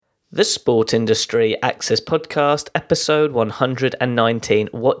The Sport Industry Access Podcast, episode 119.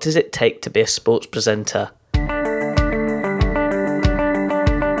 What does it take to be a sports presenter?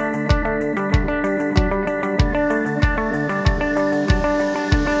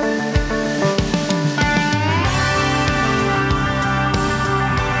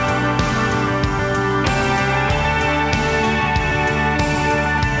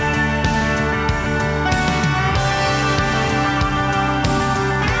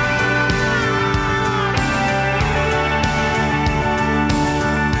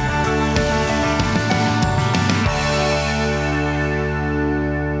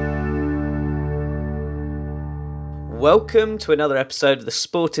 Welcome to another episode of the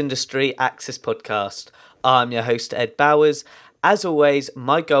Sport Industry Access Podcast. I'm your host, Ed Bowers. As always,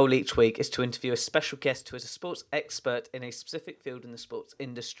 my goal each week is to interview a special guest who is a sports expert in a specific field in the sports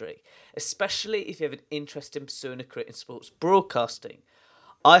industry, especially if you have an interest in pursuing a career in sports broadcasting.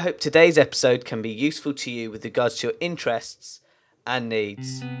 I hope today's episode can be useful to you with regards to your interests and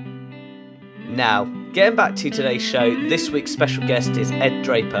needs. Now, getting back to today's show, this week's special guest is Ed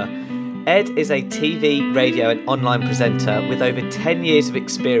Draper. Ed is a TV, radio and online presenter with over 10 years of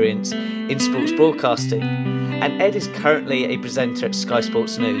experience in sports broadcasting. And Ed is currently a presenter at Sky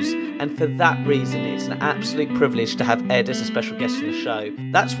Sports News. And for that reason, it's an absolute privilege to have Ed as a special guest on the show.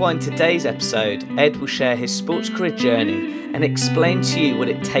 That's why in today's episode, Ed will share his sports career journey and explain to you what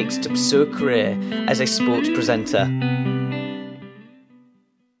it takes to pursue a career as a sports presenter.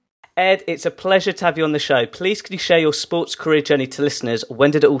 Ed, it's a pleasure to have you on the show. Please, can you share your sports career journey to listeners?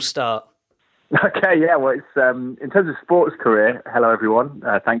 When did it all start? Okay, yeah, well, it's in terms of sports career, hello everyone,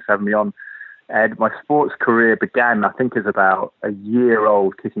 thanks for having me on, Ed. My sports career began, I think, as about a year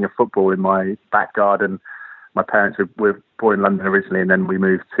old, kicking a football in my back garden. My parents were born in London originally, and then we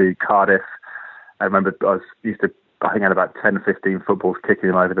moved to Cardiff. I remember I think I had about 10 or 15 footballs, kicking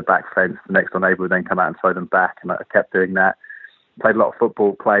them over the back fence. The next door neighbour would then come out and throw them back, and I kept doing that. Played a lot of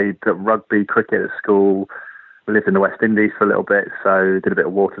football, played rugby, cricket at school. We lived in the West Indies for a little bit, so did a bit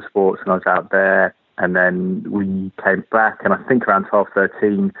of water sports when I was out there. And then we came back, and I think around 12,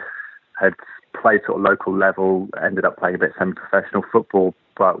 13, had played sort of local level, ended up playing a bit semi-professional football,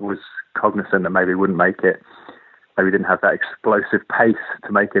 but was cognizant that maybe wouldn't make it. Maybe didn't have that explosive pace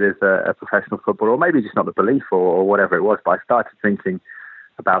to make it as a professional footballer, or maybe just not the belief or whatever it was. But I started thinking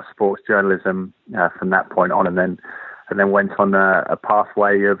about sports journalism from that point on, and then went on a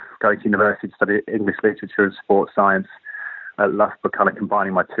pathway of going to university to study English literature and sports science at Loughborough, kind of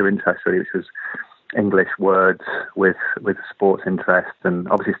combining my two interests really, which was English words with sports interests, and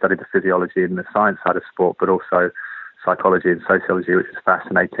obviously studied the physiology and the science side of sport, but also psychology and sociology, which was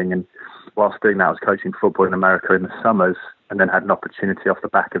fascinating. And whilst doing that, I was coaching football in America in the summers, and then had an opportunity off the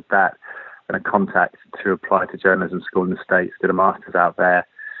back of that and a contact to apply to journalism school in the States, did a master's out there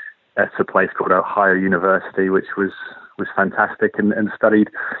at a place called Ohio University, which was fantastic, and studied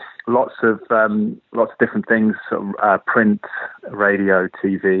lots of different things, print, radio,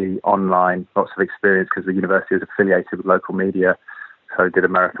 TV, online, lots of experience because the university was affiliated with local media. So did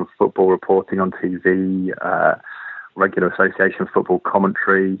American football reporting on TV, regular association football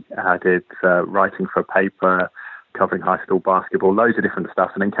commentary, did writing for a paper, covering high school basketball, loads of different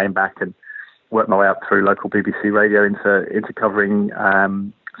stuff, and then came back and worked my way up through local BBC radio into covering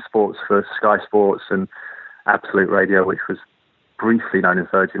sports for Sky Sports and Absolute Radio, which was briefly known as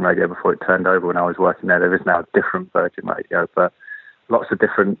Virgin Radio before it turned over when I was working there. There is now a different Virgin Radio, but lots of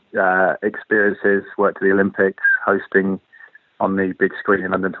different experiences. Worked at the Olympics, hosting on the big screen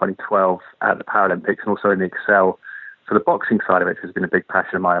in London 2012 at the Paralympics, and also in the Excel for the boxing side of it, which has been a big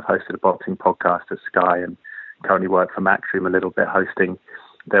passion of mine. I've hosted a boxing podcast at Sky and currently work for Matchroom a little bit, hosting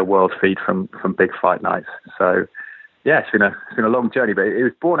their world feed from big fight nights. So yeah, it's been a long journey, but it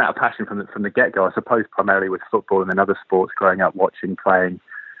was born out of passion from the get-go, I suppose, primarily with football and then other sports, growing up watching, playing,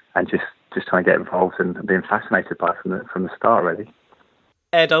 and just trying to get involved and being fascinated by it from the start, really.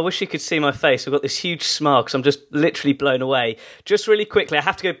 Ed, I wish you could see my face. I've got this huge smile because I'm just literally blown away. Just really quickly, I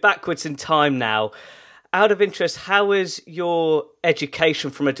have to go backwards in time now. Out of interest, how has your education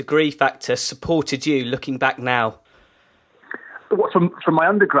from a degree factor supported you looking back now? What, from my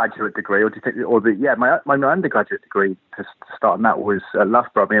undergraduate degree, or do you think, my undergraduate degree to start on that was at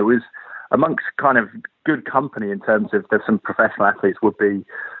Loughborough. I mean, it was amongst kind of good company in terms of there's some professional athletes, would-be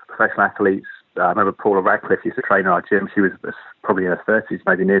professional athletes. I remember Paula Radcliffe used to train in our gym. She was probably in her 30s,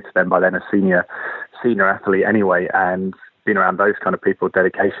 maybe near to them by then, a senior athlete anyway, and being around those kind of people,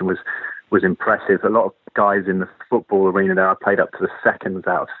 dedication was impressive. A lot of guys in the football arena there, I played up to the seconds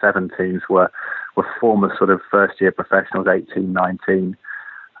out of 7 teams, were former sort of first-year professionals, 18, 19.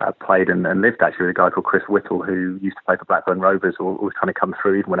 played and lived actually with a guy called Chris Whittle, who used to play for Blackburn Rovers, or was trying to come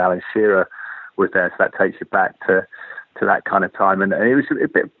through even when Alan Shearer was there. So that takes you back to that kind of time. And it was a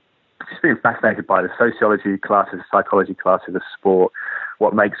bit just being fascinated by the sociology classes, psychology classes of sport,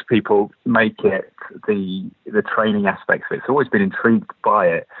 what makes people make it, the training aspects of it. So I've always been intrigued by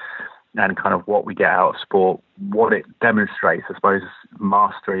it and kind of what we get out of sport, what it demonstrates. I suppose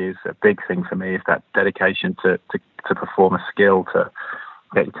mastery is a big thing for me, is that dedication to perform a skill, to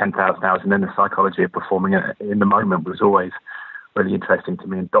get you 10,000 hours. And then the psychology of performing it in the moment was always really interesting to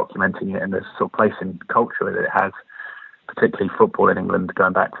me, and documenting it and the sort of place in culture that it has, particularly football in England,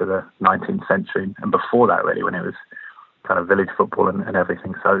 going back to the 19th century and before that, really, when it was kind of village football and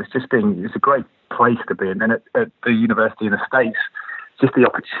everything. So it's a great place to be. And then at the university in the States, just the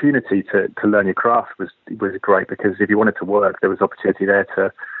opportunity to learn your craft was great, because if you wanted to work, there was opportunity there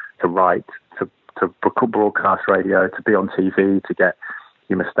to write, to broadcast radio, to be on TV, to get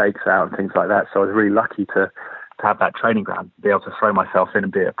your mistakes out and things like that. So I was really lucky to have that training ground, be able to throw myself in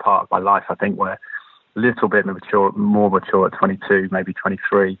and be a part of my life, I think, where a little bit more mature at 22, maybe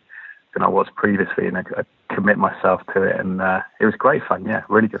 23 than I was previously, and I commit myself to it. And it was great fun, yeah,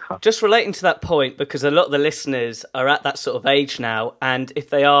 really good fun. Just relating to that point, because a lot of the listeners are at that sort of age now, and if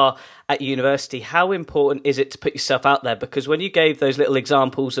they are at university, how important is it to put yourself out there? Because when you gave those little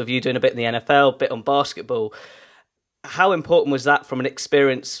examples of you doing a bit in the NFL, a bit on basketball, how important was that from an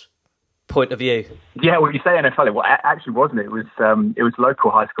experience point of view? Yeah, well, you say NFL, well, actually wasn't it? It was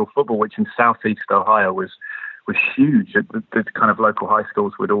local high school football, which in southeast Ohio was huge. The kind of local high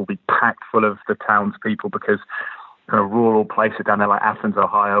schools would all be packed full of the townspeople, because kind of rural places down there like Athens,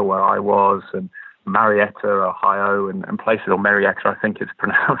 Ohio, where I was, and Marietta, Ohio, and places, or Marietta, I think it's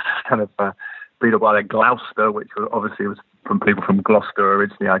pronounced, kind of beat up by the Gloucester, which obviously was from people from Gloucester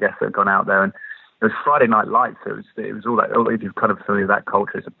originally, I guess, that had gone out there. And it was Friday Night Lights. It was all that. If you're kind of familiar with that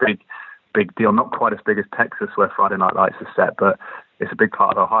culture, it's a big deal. Not quite as big as Texas, where Friday Night Lights is set, but it's a big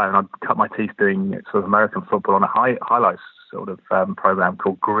part of Ohio. And I cut my teeth doing sort of American football on a highlights sort of program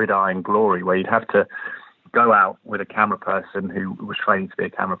called Gridiron Glory, where you'd have to go out with a camera person who was training to be a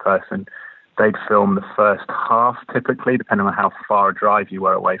camera person. They'd film the first half, typically, depending on how far a drive you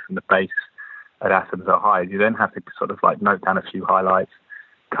were away from the base at Athens, Ohio. You then have to sort of like note down a few highlights,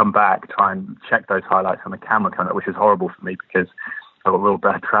 come back, try and check those highlights on the camera, which is horrible for me because I've got real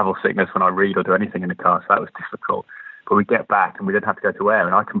bad travel sickness when I read or do anything in the car, so that was difficult. But we get back and we didn't have to go to air,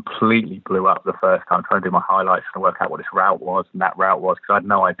 and I completely blew up the first time trying to do my highlights and work out what this route was and that route was, because I had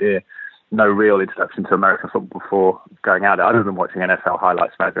no idea, no real introduction to American football before going out there, other than watching NFL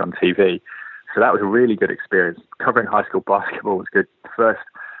highlights maybe on TV. So that was a really good experience. Covering high school basketball was good. First,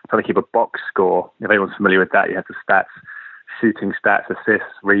 trying to keep a box score. If anyone's familiar with that, you had the stats, shooting stats,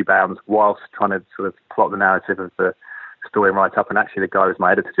 assists, rebounds, whilst trying to sort of plot the narrative of the story and write up. And actually the guy who was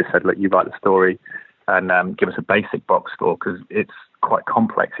my editor just said, look, you write the story and give us a basic box score, because it's quite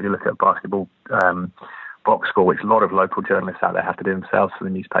complex if you look at a basketball box score, which a lot of local journalists out there have to do themselves for the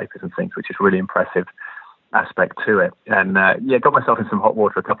newspapers and things, which is really impressive aspect to it. And got myself in some hot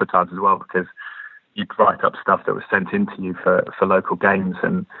water a couple of times as well, because you'd write up stuff that was sent in to you for local games,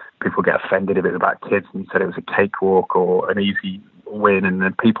 and people get offended if it's about kids, and you said it was a cakewalk or an easy win, and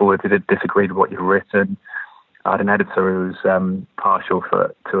then people if they disagreed with what you've written. I had an editor who was partial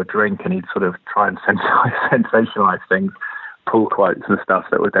to a drink, and he'd sort of try and sensationalise things, pull quotes and stuff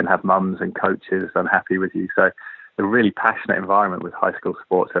that would then have mums and coaches unhappy with you. So a really passionate environment with high school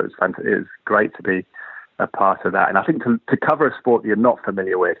sports. So it was fantastic. It was great to be a part of that. And I think to cover a sport that you're not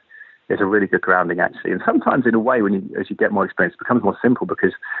familiar with is a really good grounding, actually. And sometimes, in a way, as you get more experience, it becomes more simple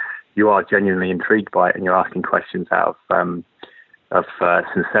because you are genuinely intrigued by it and you're asking questions out of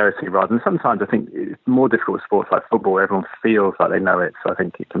sincerity rather than sometimes. I think it's more difficult with sports like football, where everyone feels like they know it. So I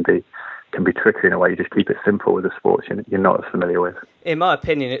think it can be tricky in a way. You just keep it simple with the sports you're not as familiar with. In my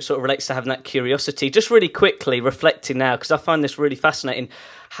opinion, it sort of relates to having that curiosity. Just really quickly reflecting now, because I find this really fascinating.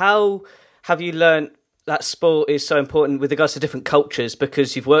 How have you learned that sport is so important with regards to different cultures?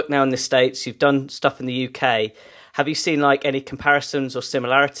 Because you've worked now in the States, you've done stuff in the UK. Have you seen like any comparisons or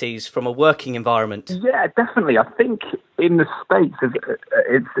similarities from a working environment? Yeah, definitely. I think in the States,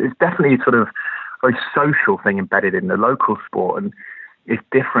 it's definitely sort of a very social thing embedded in the local sport, and it's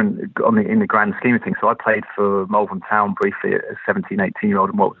different in the grand scheme of things. So I played for Malvern Town briefly as a 17,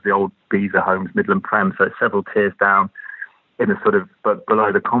 18-year-old in what was the old Beezer Homes Midland Prem, so several tiers down in the sort of but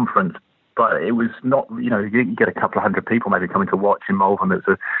below the conference. But it was not, you get a couple of hundred people maybe coming to watch in Malvern. It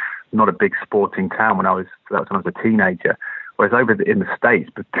was not a big sporting town that was when I was a teenager. Whereas in the States,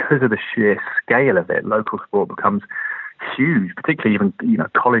 because of the sheer scale of it, local sport becomes huge, particularly even,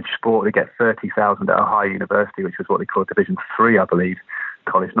 college sport. They get 30,000 at Ohio University, which was what they call Division 3, I believe.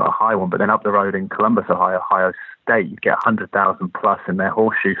 college, not a high one, but then up the road in Columbus, Ohio State, you'd get 100,000 plus in their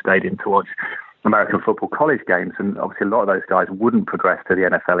horseshoe stadium to watch American football college games. And obviously a lot of those guys wouldn't progress to the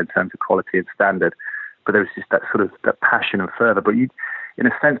NFL in terms of quality and standard, but there was just that sort of that passion and fervour. But you, in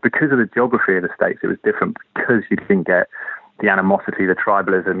a sense, because of the geography of the States, it was different because you didn't get the animosity, the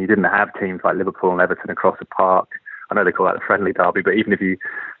tribalism. You didn't have teams like Liverpool and Everton across the park. I know they call that the friendly derby, but even if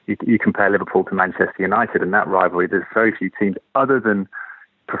you compare Liverpool to Manchester United and that rivalry, there's very few teams other than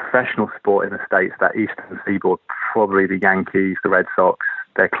professional sport in the States, that Eastern Seaboard, probably the Yankees, the Red Sox,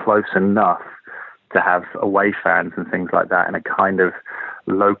 they're close enough to have away fans and things like that and a kind of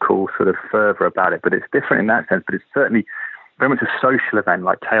local sort of fervour about it. But it's different in that sense, but it's certainly very much a social event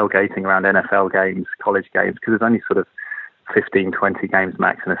like tailgating around NFL games, college games, because there's only sort of 15, 20 games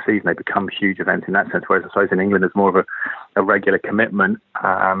max in a season. They become huge events in that sense, whereas I suppose in England there's more of a regular commitment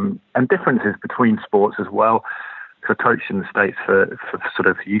and differences between sports as well. So I coached in the States for sort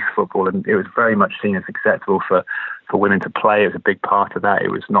of youth football, and it was very much seen as acceptable for women to play. It was a big part of that.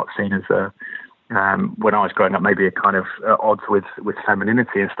 It was not seen as when I was growing up, maybe a kind of odds with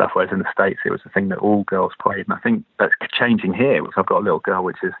femininity and stuff, whereas in the States it was a thing that all girls played. And I think that's changing here, which I've got a little girl,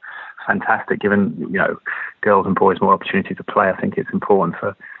 which is fantastic. Given, girls and boys more opportunity to play, I think it's important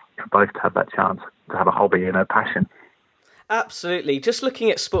for both to have that chance, to have a hobby and a passion. Absolutely. Just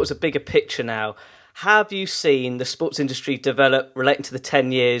looking at sports as a bigger picture now, have you seen the sports industry develop relating to the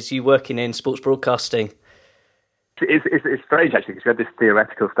 10 years you working in sports broadcasting? It's strange, actually, because we had this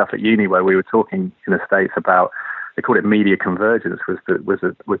theoretical stuff at uni where we were talking in the States about, they called it media convergence, was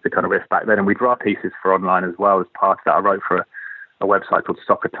the kind of riff back then. And we'd write pieces for online as well as part of that. I wrote for a website called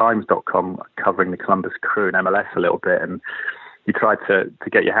soccertimes.com covering the Columbus Crew and MLS a little bit. And you tried to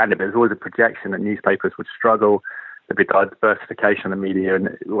get your hand in it. There's always a projection that newspapers would struggle. There'd be diversification in the media. And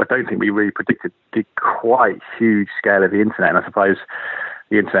I don't think we really predicted the quite huge scale of the internet. And I suppose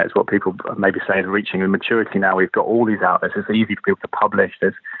the internet is what people maybe say is reaching a maturity now. We've got all these outlets. It's easy for people to publish.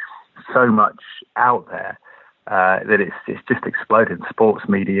 There's so much out there that it's just exploded. Sports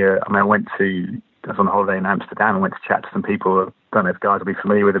media. I mean, I was on holiday in Amsterdam and went to chat to some people. I don't know if guys will be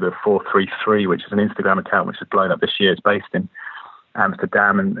familiar with it, but 433, which is an Instagram account which has blown up this year. It's based in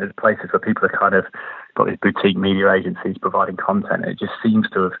Amsterdam, and there's places where people are kind of got these boutique media agencies providing content. It just seems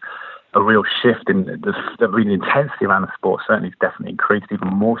to have a real shift in the intensity around the sport. Certainly it's definitely increased, even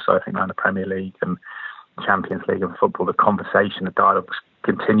more so I think around the Premier League and Champions League and football. The conversation, the dialogue's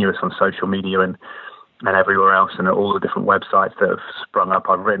continuous on social media and everywhere else, and all the different websites that have sprung up.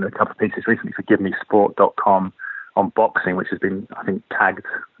 I've written a couple of pieces recently for GiveMeSport.com on boxing, which has been, I think, tagged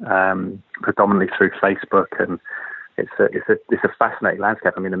predominantly through Facebook, and it's a fascinating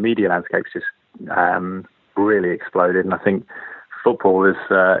landscape. I mean, the media landscape's just really exploded, and I think football is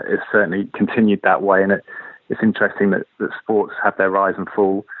certainly continued that way. And it's interesting that sports have their rise and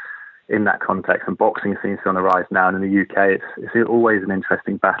fall in that context, and boxing seems to be on the rise now. And in the UK, it's always an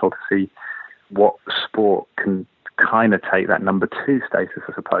interesting battle to see what sport can kind of take that number two status,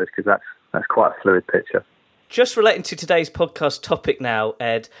 I suppose, because that's quite a fluid picture. Just relating to today's podcast topic now,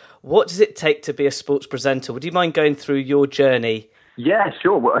 Ed, what does it take to be a sports presenter? Would you mind going through your journey? Yeah,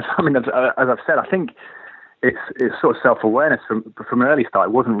 sure. Well, I mean, as I've said, I think it's sort of self-awareness from an early start.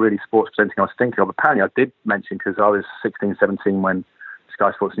 It wasn't really sports presenting I was thinking of. Apparently, I did mention, because I was 16, 17 when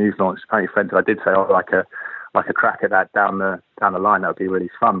Sky Sports News launched. Apparently, friends, I did say, like a crack at that down the line, that would be really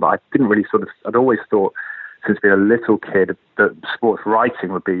fun. But I didn't really I'd always thought, since being a little kid, that sports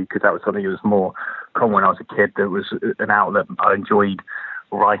writing would be, because that was something that was more common when I was a kid. That was an outlet. I enjoyed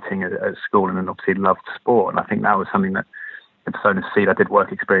writing at school, and then obviously loved sport. And I think that was something that had sown a seed. I did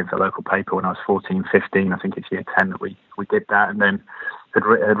work experience at a local paper when I was 14, 15. I think it's year 10 that we did that. And then had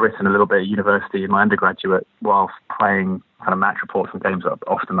written a little bit at university in my undergraduate while playing kind of match reports and games that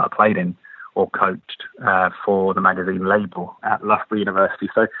I played in or coached for the magazine Label at Loughborough University.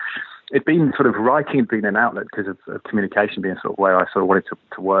 So it'd been sort of writing had been an outlet because of communication being sort of where I sort of wanted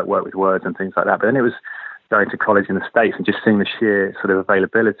to work with words and things like that. But then it was going to college in the States and just seeing the sheer sort of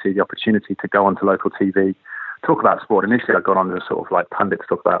availability, the opportunity to go onto local TV, talk about sport. Initially, I got on as sort of like pundits,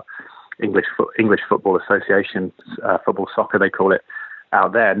 talk about English Football Association, football, soccer, they call it,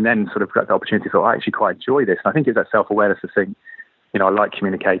 out there. And then sort of got the opportunity to I actually quite enjoy this. And I think it's that self-awareness of think, I like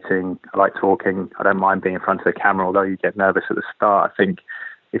communicating, I like talking, I don't mind being in front of the camera, although you get nervous at the start. I think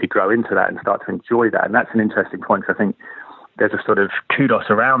if you grow into that and start to enjoy that, and that's an interesting point, because I think there's a sort of kudos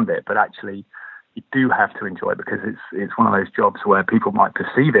around it, but actually you do have to enjoy it, because it's one of those jobs where people might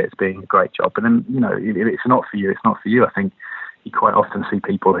perceive it as being a great job, but then, if it's not for you, it's not for you. I think you quite often see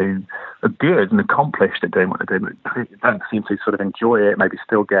people who are good and accomplished at doing what they're doing, but don't seem to sort of enjoy it, maybe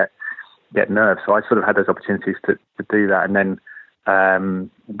still get nerves. So I sort of had those opportunities to do that, and then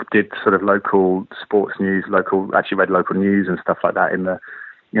did sort of local sports news, actually read local news and stuff like that in the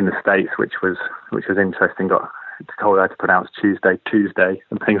States, which was interesting. Got told how to pronounce Tuesday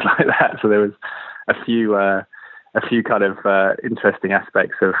and things like that. So there was a few kind of interesting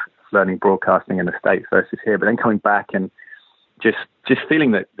aspects of learning broadcasting in the States versus here. But then coming back and just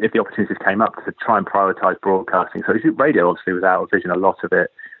feeling that if the opportunities came up to try and prioritize broadcasting. So radio obviously was out of vision, a lot of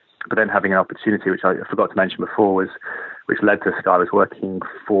it. But then having an opportunity, which I forgot to mention before, which led to Sky, was working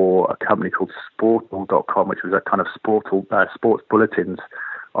for a company called Sportal.com, which was a kind of sports bulletins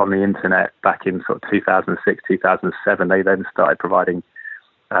on the internet back in sort of 2006, 2007. They then started providing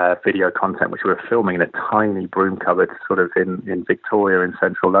video content, which we were filming in a tiny broom cupboard sort of in Victoria in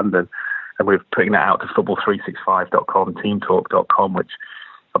central London. And we were putting that out to football365.com, teamtalk.com, which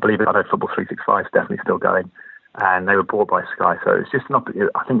I Football365 is definitely still going. And they were bought by Sky. So it's just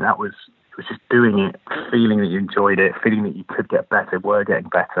I think it was just doing it, feeling that you enjoyed it, feeling that you could get better, were getting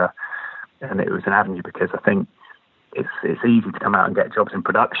better. And it was an avenue because I think it's easy to come out and get jobs in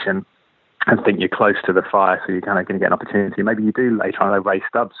production and think you're close to the fire, so you're kind of going to get an opportunity. Maybe you do later on. I know Ray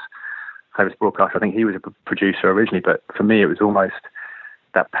Stubbs, famous broadcaster, I think he was a producer originally, but for me it was almost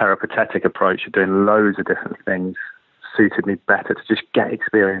that peripatetic approach of doing loads of different things suited me better, to just get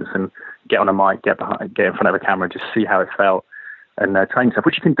experience and get on a mic, get in front of a camera, just see how it felt, and train stuff,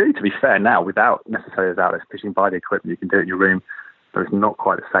 which you can do, to be fair, now without necessarily those outlets, because you can buy the equipment, you can do it in your room, but it's not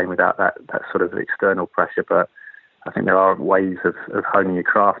quite the same without that sort of external pressure. But I think there are ways of honing your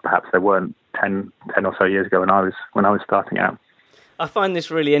craft. Perhaps there weren't 10 or so years ago when I was starting out. I find this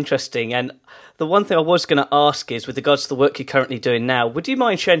really interesting, and the one thing I was going to ask is, with regards to the work you're currently doing now, would you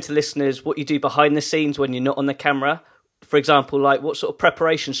mind sharing to listeners what you do behind the scenes when you're not on the camera? For example, like what sort of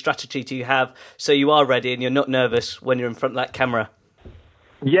preparation strategy do you have so you are ready and you're not nervous when you're in front of that camera?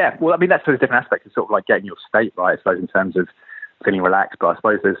 Yeah, well, I mean, that's sort of different aspects of sort of like getting your state right, I suppose, in terms of feeling relaxed. But I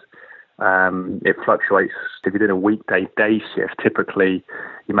suppose it fluctuates. If you're doing a weekday day shift, typically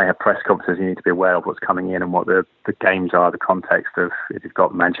you may have press conferences. You need to be aware of what's coming in and what the games are, the context of, if you've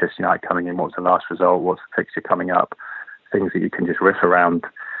got Manchester United coming in, what's the last result, what's the fixture coming up, things that you can just riff around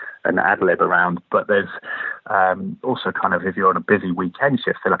and ad-lib around. But there's also kind of, if you're on a busy weekend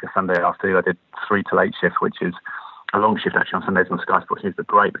shift, say like a Sunday afternoon, I did 3 to 8 shift, which is a long shift actually on Sundays on Sky Sports News, but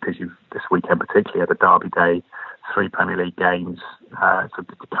great because this weekend particularly had a derby day, 3 Premier League games, so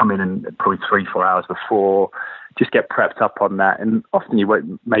to come in and probably 3-4 hours before, just get prepped up on that. And often you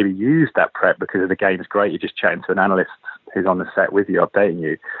won't maybe use that prep because the game is great, you're just chatting to an analyst who's on the set with you, updating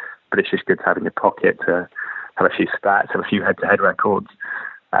you, but it's just good to have in your pocket to have a few stats, have a few head-to-head records,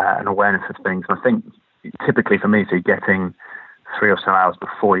 and awareness of things. And I think typically for me, so you're getting 3 or so hours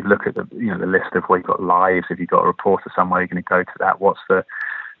before you look at the list of where you've got lives, if you've got a reporter somewhere, you're going to go to that, what's the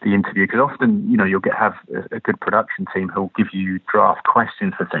interview, because often you'll have a good production team who'll give you draft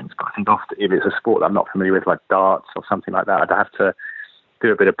questions for things, but I think often if it's a sport that I'm not familiar with, like darts or something like that, I'd have to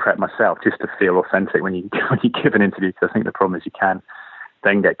do a bit of prep myself just to feel authentic when you give an interview, because I think the problem is you can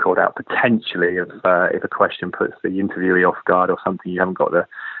then get caught out potentially if a question puts the interviewee off guard or something, you haven't got the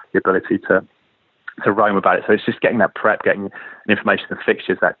ability to roam about it. So it's just getting that prep, getting information of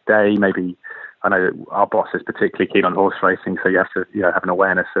fixtures that day. Maybe, I know our boss is particularly keen on horse racing, so you have to have an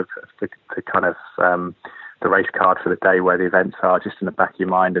awareness of the kind of the race card for the day, where the events are, just in the back of your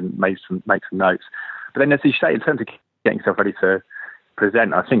mind, and make some notes. But then, as you say, in terms of getting yourself ready to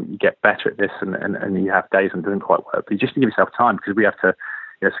present, I think you get better at this, and you have days when it doesn't quite work, but you just give yourself time, because we have to,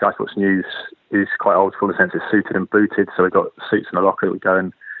 Sky Sports News is quite old school in the sense it's suited and booted, so we've got suits in the locker that we go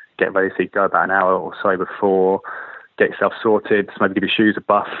and get ready, so you go about an hour or so before, get yourself sorted, maybe give your shoes a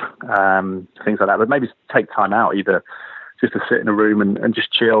buff, things like that. But maybe take time out, either just to sit in a room and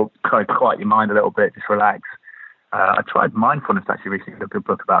just chill, kind of quiet your mind a little bit, just relax. I tried mindfulness actually recently, a good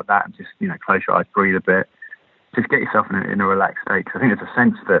book about that, and just close your eyes, breathe a bit, just get yourself in a relaxed state. Because I think there's a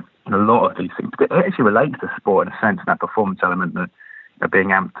sense that in a lot of these things, it actually relates to sport in a sense, and that performance element that being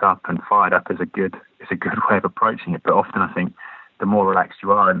amped up and fired up is a good way of approaching it. But often I think the more relaxed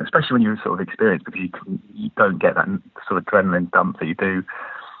you are, and especially when you're sort of experienced, because you don't get that sort of adrenaline dump that you do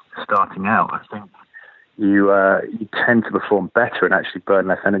starting out, I think you tend to perform better and actually burn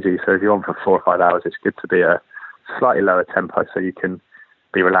less energy. So if you're on for 4 or 5 hours, it's good to be a slightly lower tempo so you can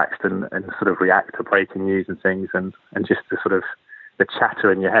be relaxed and sort of react to breaking news and things, and just the sort of the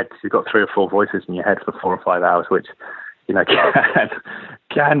chatter in your head, because you've got 3 or 4 voices in your head for 4 or 5 hours, which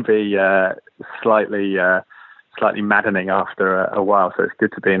can be slightly maddening after a while. So it's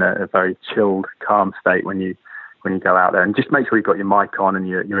good to be in a very chilled, calm state when you go out there, and just make sure you've got your mic on and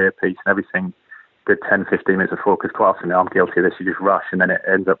your earpiece and everything good 10-15 minutes before, because quite often I'm guilty of this, you just rush and then it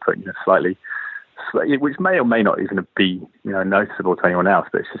ends up putting you in a slightly which may or may not even be noticeable to anyone else,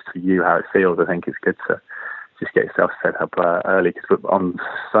 but it's just for you how it feels. I think it's good to just get yourself set up early, because on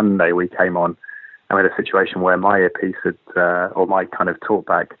Sunday we came on and we had a situation where my earpiece or my kind of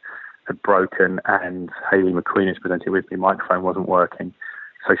talkback had broken, and Hayley McQueen, who's presenting with me, microphone wasn't working.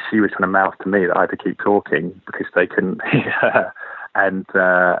 So she was trying to mouth to me that I had to keep talking because they couldn't hear her. And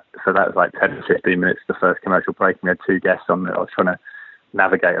so that was like 10 to 15 minutes, the first commercial break. And we had two guests on that I was trying to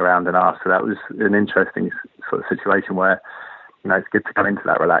navigate around and ask. So that was an interesting sort of situation where, it's good to come into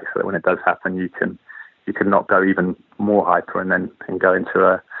that relaxed, so that when it does happen, you can not go even more hyper and go into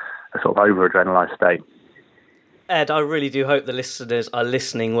a sort of over adrenaline state. Ed, I really do hope the listeners are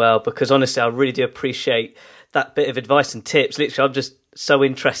listening well, because honestly, I really do appreciate that bit of advice and tips. Literally, I'm just so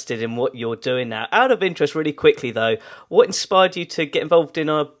interested in what you're doing now. Out of interest, really quickly though, what inspired you to get involved in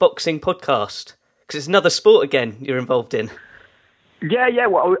a boxing podcast? Because it's another sport again you're involved in. Yeah.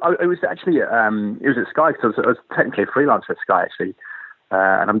 Well, it was actually it was at Sky, because I was technically a freelancer at Sky actually,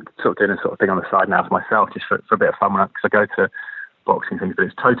 and I'm sort of doing a sort of thing on the side now for myself, just for a bit of fun, because I go to boxing things. But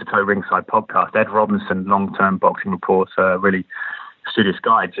it's Toe to Toe Ringside podcast. Ed Robinson, long-term boxing reporter, really studious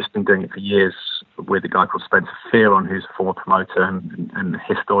guy, just been doing it for years with a guy called Spencer Fearon, who's a former promoter and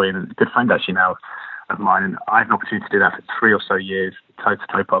historian, and a good friend actually now of mine. And I had an opportunity to do that for 3 or so years, Toe to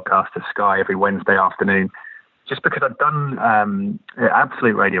Toe podcast at Sky every Wednesday afternoon, just because I'd done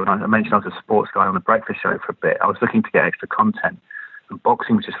Absolute Radio, and I mentioned I was a sports guy on the breakfast show for a bit. I was looking to get extra content, and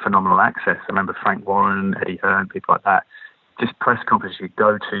boxing was just phenomenal access. I remember Frank Warren, Eddie Hearn, people like that. Just press conferences you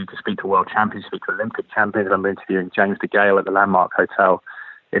go to speak to world champions, speak to Olympic champions. I remember interviewing James DeGale at the Landmark Hotel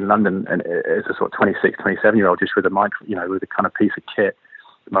in London, and as a sort of 26, 27-year-old, just with a mic, with a kind of piece of kit,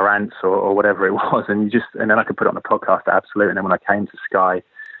 Marantz or whatever it was, and then I could put it on the podcast at Absolute. And then when I came to Sky,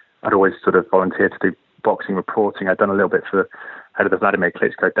 I'd always sort of volunteered to do boxing reporting. I'd done a little bit for head of the Vladimir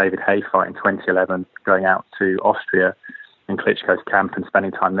Klitschko David Haye fight in 2011, going out to Austria in Klitschko's camp and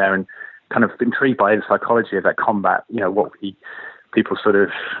spending time there, and kind of intrigued by the psychology of that combat, what people sort of,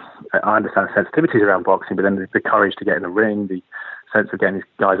 I understand the sensitivities around boxing, but then the courage to get in the ring, the sense of getting these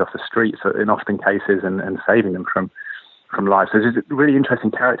guys off the streets in often cases and saving them from life. So there's really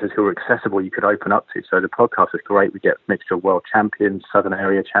interesting characters who are accessible, you could open up to. So the podcast is great. We get a mixture of world champions, Southern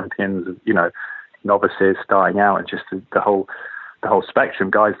area champions, novices starting out, and just the whole spectrum,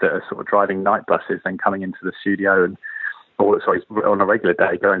 guys that are sort of driving night buses, then coming into the studio and on a regular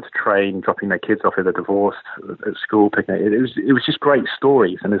day, going to train, dropping their kids off if they're divorced at school, picking it. It was just great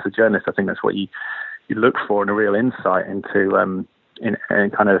stories, and as a journalist, I think that's what you look for, and a real insight into in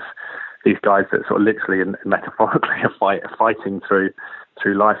kind of these guys that sort of literally and metaphorically are fighting through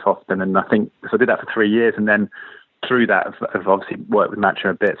life often. And I think so. I did that for 3 years, and then through that, I've obviously worked with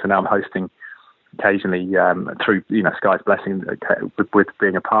Matchroom a bit. So now I'm hosting occasionally through Sky's blessing with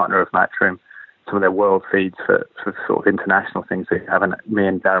being a partner of Matchroom, some of their world feeds for sort of international things. They have me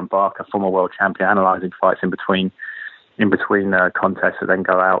and Darren Barker, former world champion, analysing fights in between contests that then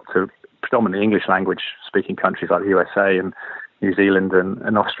go out to predominantly English language speaking countries like the USA and New Zealand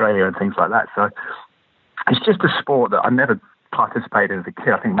and Australia and things like that. So it's just a sport that I never participated in as a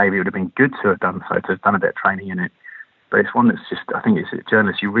kid. I think maybe it would have been good to have done so, to have done a bit of training in it. But it's one that's just, I think it's a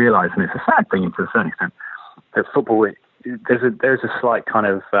journalist, you realise, and it's a sad thing to a certain extent, that football, there's a slight kind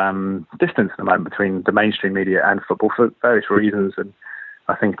of distance at the moment between the mainstream media and football for various reasons, and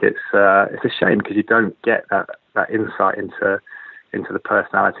I think it's a shame because you don't get that insight into the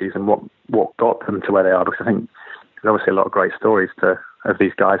personalities and what got them to where they are. Because I think there's obviously a lot of great stories of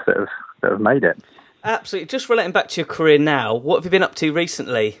these guys that have made it. Absolutely. Just relating back to your career now, what have you been up to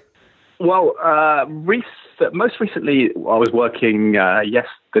recently? Well, most recently I was working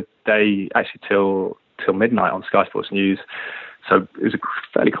yesterday actually till midnight on Sky Sports News. So it was a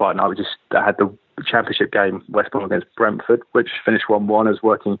fairly quiet night. We just had the championship game, West Brom against Brentford, which finished 1-1. I was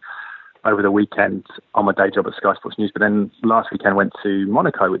working over the weekend on my day job at Sky Sports News. But then last weekend went to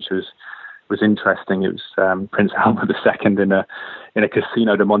Monaco, which was interesting. It was Prince Albert II in a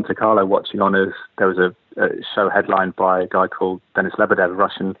casino de Monte Carlo watching on as there was a show headlined by a guy called Denis Lebedev, a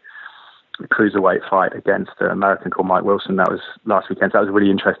Russian cruiserweight fight against an American called Mike Wilson. That was last weekend. So that was a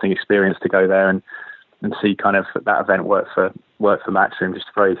really interesting experience to go there and see kind of that event work for Matchroom. Just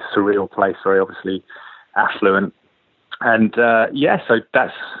a very surreal place, very obviously affluent, and so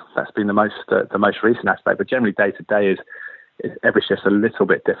that's been the most recent aspect. But generally, day to day is every shift's a little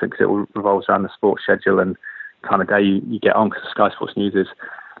bit different because it revolves around the sports schedule and kind of day you get on. Because Sky Sports News is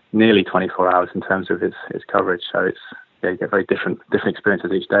nearly 24 hours in terms of its coverage, so you get very different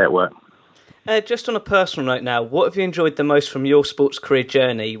experiences each day at work. Just on a personal note now, what have you enjoyed the most from your sports career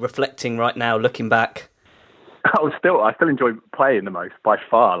journey, reflecting right now, looking back? I still enjoy playing the most by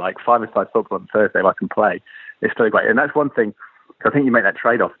far. Like five-a-side football on Thursday, if I can play, it's still great. And that's one thing. I think you make that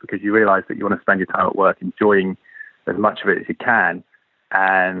trade-off because you realise that you want to spend your time at work enjoying as much of it as you can.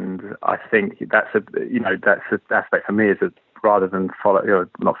 And I think that's an aspect for me is that rather than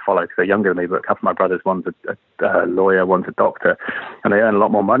not follow because they're younger than me, but a couple of my brothers, one's a lawyer, one's a doctor, and they earn a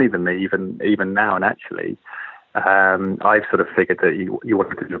lot more money than me even now. And actually, I've sort of figured that you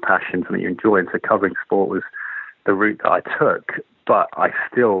wanted to do a passion, something you enjoy, and so covering sport was the route that I took. But I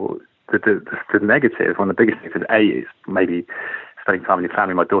still, the negatives, one of the biggest things is maybe spending time with your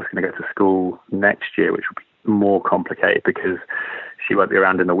family. My daughter's going to go to school next year, which will be more complicated because she won't be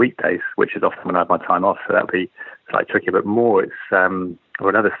around in the weekdays, which is often when I have my time off. So that'll be slightly tricky. But more, it's or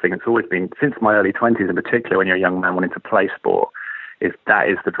another thing that's always been since my early 20s, in particular, when you're a young man wanting to play sport, is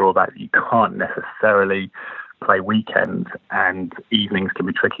the drawback. You can't necessarily play weekends, and evenings can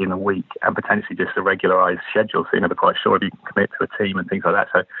be tricky in the week, and potentially just a regularised schedule. So you're never quite sure if you can commit to a team and things like that.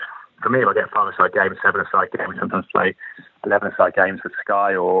 So for me, if I get 5-a-side games, 7-a-side games, sometimes play 11-a-side games with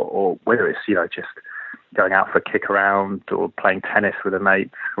Sky, or whether it's just going out for a kick around or playing tennis with a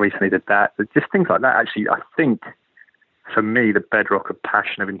mate. Recently did that. But just things like that. Actually, I think for me, the bedrock of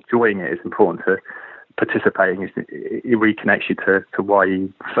passion, of enjoying it, is important to participating. It reconnects you to why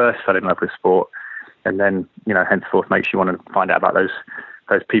you first fell in love with sport, and then henceforth makes you want to find out about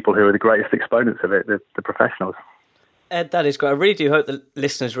those people who are the greatest exponents of it, the professionals. Ed, that is great. I really do hope the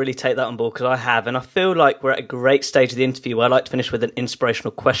listeners really take that on board, because I have, and I feel like we're at a great stage of the interview where I'd like to finish with an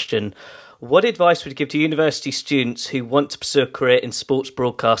inspirational question. What advice would you give to university students who want to pursue a career in sports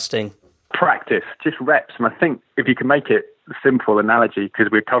broadcasting? Practice, just reps. And I think if you can make it a simple analogy, because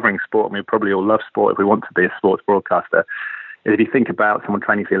we're covering sport and we probably all love sport if we want to be a sports broadcaster, is if you think about someone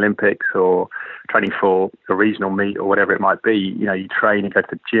training for the Olympics or training for a regional meet or whatever it might be, you train, you go to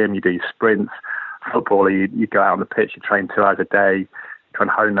the gym, you do your sprints. Footballer, you go out on the pitch, you train 2 hours a day, try and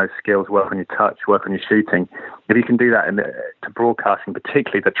hone those skills, work on your touch, work on your shooting. If you can do that to broadcasting,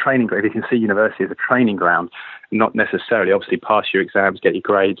 particularly the training ground, if you can see university as a training ground, not necessarily, obviously pass your exams, get your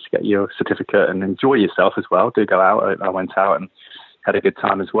grades, get your certificate, and enjoy yourself as well. Do go out. I went out and had a good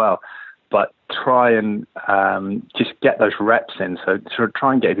time as well. But try and just get those reps in. So sort of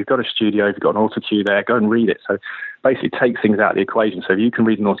try and if you've got a studio, if you've got an auto cue there, go and read it. So basically take things out of the equation. So if you can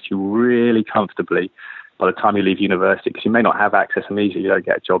read an auto cue really comfortably by the time you leave university, because you may not have access immediately, you don't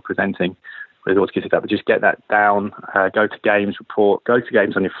get a job presenting with auto cue, but just get that down, go to games, go to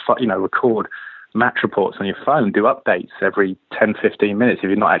games on your phone, record match reports on your phone, do updates every 10, 15 minutes. If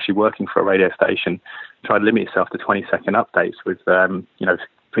you're not actually working for a radio station, try to limit yourself to 20-second updates with,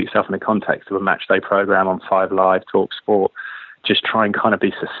 put yourself in the context of a match day program on 5 Live, Talk Sport. Just try and kind of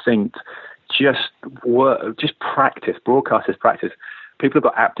be succinct. Just practice. Broadcasters practice. People have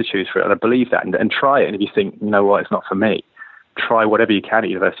got aptitudes for it, and I believe that. And try it. And if you think, it's not for me, try whatever you can at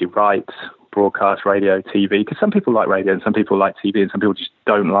university. Write, broadcast, radio, TV. Because some people like radio and some people like TV, and some people just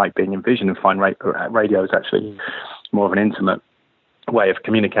don't like being in vision and find radio is actually more of an intimate way of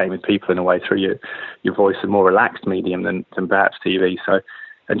communicating with people in a way through your voice, a more relaxed medium than perhaps TV. So.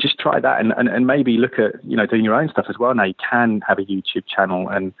 And just try that, and maybe look at doing your own stuff as well. Now you can have a YouTube channel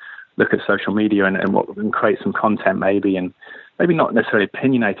and look at social media and create some content maybe, and maybe not necessarily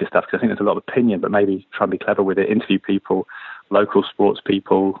opinionated stuff, because I think there's a lot of opinion, but maybe try and be clever with it. Interview people, local sports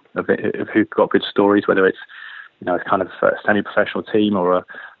people who've got good stories, whether it's it's kind of a semi-professional team or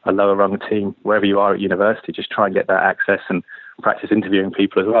a lower rung team, wherever you are at university. Just try and get that access and practice interviewing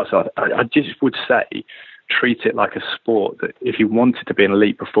people as well. So I just would say, treat it like a sport. That if you wanted to be an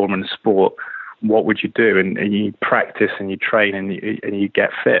elite performer in sport, what would you do? And you practice and you train and you get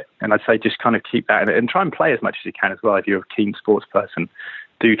fit. And I'd say just kind of keep that and try and play as much as you can as well. If you're a keen sports person,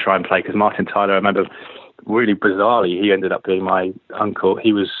 do try and play. Because Martin Tyler, I remember really bizarrely, he ended up being my uncle.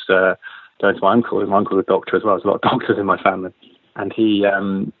 He was going to my uncle, and my uncle's a doctor as well. There's a lot of doctors in my family. And he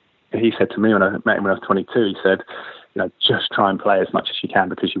said to me when I met him when I was 22, he said, just try and play as much as you can,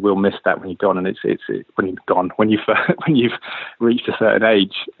 because you will miss that when you're gone. And it's when you've gone, when you've reached a certain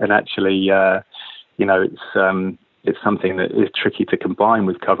age, and actually, it's something that is tricky to combine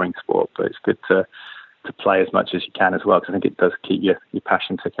with covering sport, but it's good to play as much as you can as well, because I think it does keep your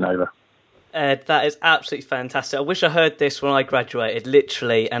passion ticking over. Ed, that is absolutely fantastic. I wish I heard this when I graduated,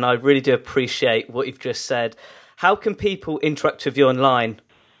 literally, and I really do appreciate what you've just said. How can people interact with you online?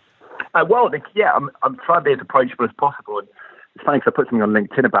 I'm trying to be as approachable as possible. And it's funny because I put something on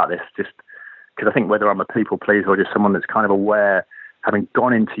LinkedIn about this, just because I think whether I'm a people pleaser or just someone that's kind of aware, having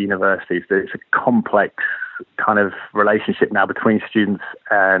gone into universities, that it's a complex kind of relationship now between students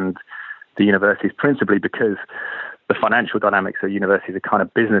and the universities, principally because the financial dynamics of universities are kind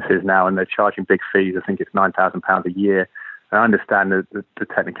of businesses now, and they're charging big fees. I think it's £9,000 a year. And I understand the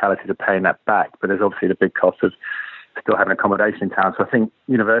technicalities of paying that back, but there's obviously the big cost of still having accommodation in town. So I think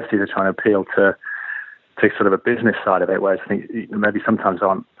universities are trying to appeal to sort of a business side of it, whereas I think maybe sometimes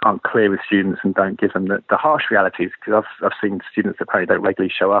aren't clear with students and don't give them the harsh realities, because I've seen students that probably don't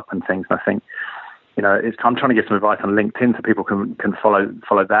regularly show up and things. And I think, I'm trying to give some advice on LinkedIn so people can follow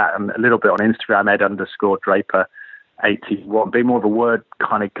that, and a little bit on Instagram, ed_Draper81. Being more of a word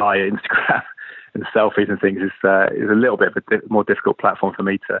kind of guy at Instagram and selfies and things is a little bit of a more difficult platform for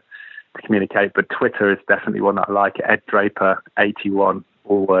me to communicate. But Twitter is definitely one that I like. ed_Draper81,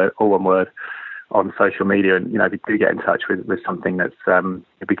 all one word, on social media. And if you do get in touch with something, that's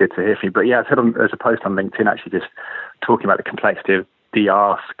it'd be good to hear from you. But yeah, I said there's a post on LinkedIn actually just talking about the complexity of the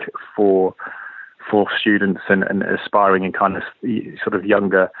ask for students and aspiring and kind of sort of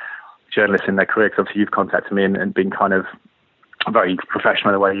younger journalists in their career. Because obviously you've contacted me and been kind of very professional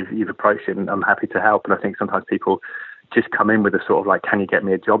in the way you've approached it, and I'm happy to help. And I think sometimes people just come in with a sort of like, can you get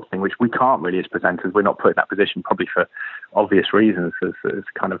me a job thing, which we can't really as presenters. We're not put in that position, probably for obvious reasons. As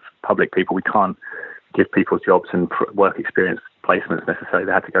kind of public people, we can't give people jobs and work experience placements necessarily.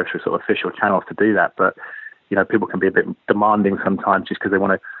 They had to go through sort of official channels to do that. But, people can be a bit demanding sometimes just because they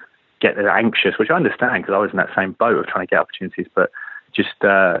want to they're anxious, which I understand because I was in that same boat of trying to get opportunities. But just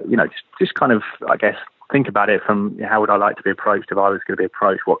kind of, I guess, think about it from how would I like to be approached if I was going to be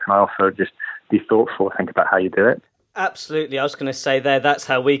approached? What can I offer? Just be thoughtful, think about how you do it. Absolutely. I was going to say that's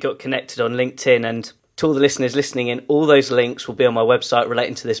how we got connected on LinkedIn. And to all the listeners listening in, all those links will be on my website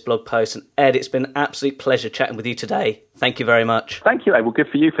relating to this blog post. And Ed, it's been an absolute pleasure chatting with you today. Thank you very much. Thank you, Ed. Well, good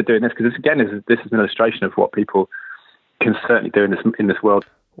for you for doing this, because this is an illustration of what people can certainly do in this world.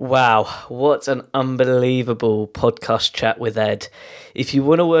 Wow, what an unbelievable podcast chat with Ed. If you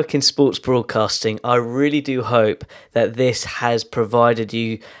want to work in sports broadcasting, I really do hope that this has provided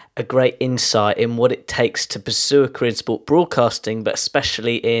you a great insight in what it takes to pursue a career in sport broadcasting, but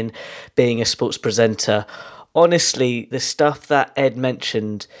especially in being a sports presenter. Honestly, the stuff that Ed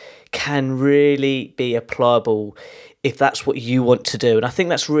mentioned can really be applicable if that's what you want to do. And I think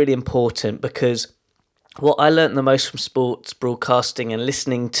that's really important, because what I learned the most from sports broadcasting and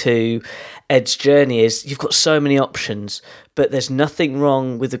listening to Ed's journey is you've got so many options, but there's nothing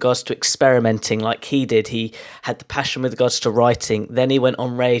wrong with regards to experimenting like he did. He had the passion with regards to writing, then he went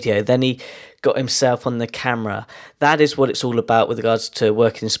on radio, then he got himself on the camera. That is what it's all about with regards to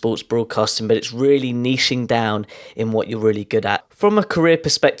working in sports broadcasting, but it's really niching down in what you're really good at. From a career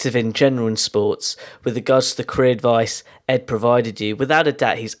perspective in general in sports, with regards to the career advice Ed provided you, without a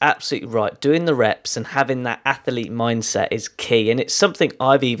doubt, he's absolutely right. Doing the reps and having that athlete mindset is key. And it's something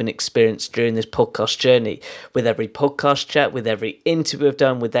I've even experienced during this podcast journey. With every podcast chat, with every interview I've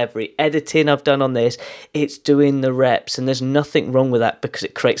done, with every editing I've done on this, it's doing the reps. And there's nothing wrong with that, because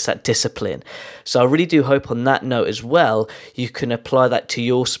it creates that discipline. So I really do hope on that note as well, you can apply that to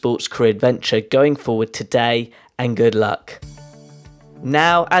your sports career adventure going forward today, and good luck.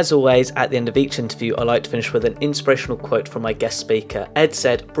 Now, as always, at the end of each interview, I like to finish with an inspirational quote from my guest speaker. Ed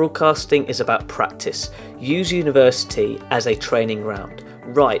said, "Broadcasting is about practice. Use university as a training ground.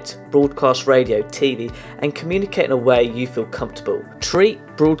 Write, broadcast radio, TV, and communicate in a way you feel comfortable. Treat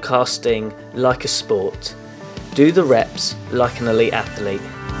broadcasting like a sport. Do the reps like an elite athlete,